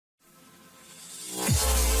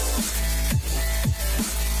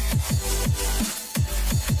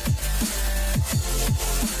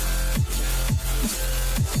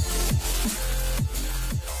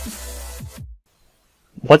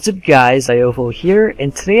What's up guys, Ziovo here,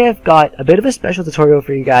 and today I've got a bit of a special tutorial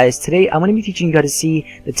for you guys. Today I'm going to be teaching you how to see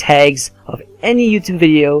the tags of any YouTube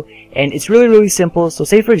video, and it's really simple. So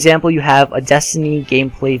say for example you have a Destiny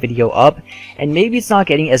gameplay video up, and maybe it's not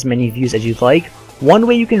getting as many views as you'd like. One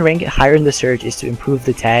way you can rank it higher in the search is to improve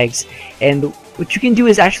the tags, and what you can do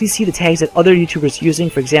is actually see the tags that other YouTubers are using.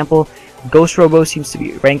 For example, Ghost Robo seems to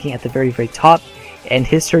be ranking at the very top, and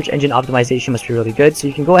his search engine optimization must be really good, so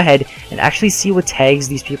you can go ahead and actually see what tags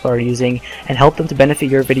these people are using and help them to benefit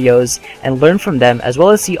your videos and learn from them, as well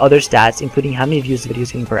as see other stats including how many views the video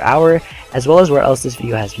is getting per hour, as well as where else this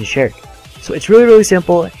video has been shared. So it's really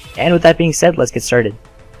simple, and with that being said, let's get started.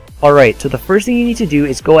 Alright, so the first thing you need to do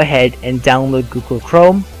is go ahead and download Google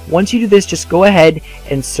Chrome. Once you do this, just go ahead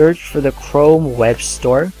and search for the Chrome Web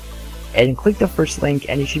Store and click the first link,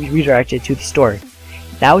 and you should be redirected to the store.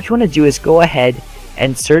 Now what you want to do is go ahead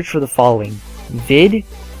and search for the following: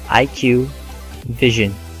 vidIQ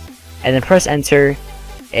Vision, and then press enter,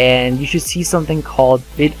 and you should see something called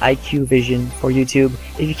vidIQ Vision for YouTube.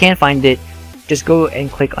 If you can't find it, just go and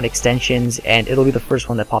click on extensions and it'll be the first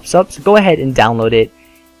one that pops up. So go ahead and download it,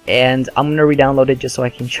 and I'm gonna re-download it just so I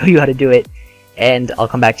can show you how to do it, and I'll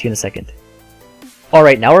come back to you in a second.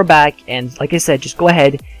 Alright, now we're back, and like I said, just go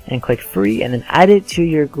ahead and click free and then add it to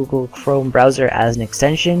your Google Chrome browser as an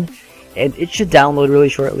extension, and it should download really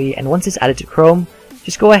shortly. And once it's added to Chrome,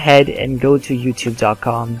 just go ahead and go to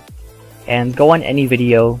youtube.com and go on any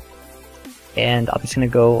video, and I'm just gonna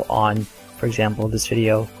go on, for example, this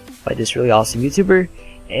video by this really awesome YouTuber,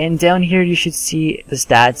 and down here you should see the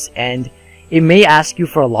stats, and it may ask you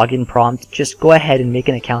for a login prompt. Just go ahead and make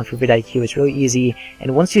an account for vidIQ. It's really easy,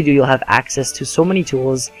 and once you do, you'll have access to so many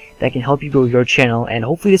tools that can help you grow your channel, and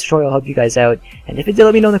hopefully this tutorial will help you guys out. And if it did,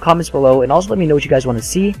 let me know in the comments below, and also let me know what you guys want to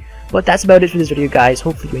see. But that's about it for this video, guys.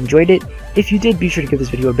 Hopefully you enjoyed it. If you did, be sure to give this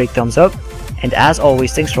video a big thumbs up, and as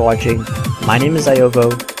always, thanks for watching. My name is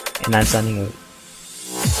Ziovo, and I'm signing out.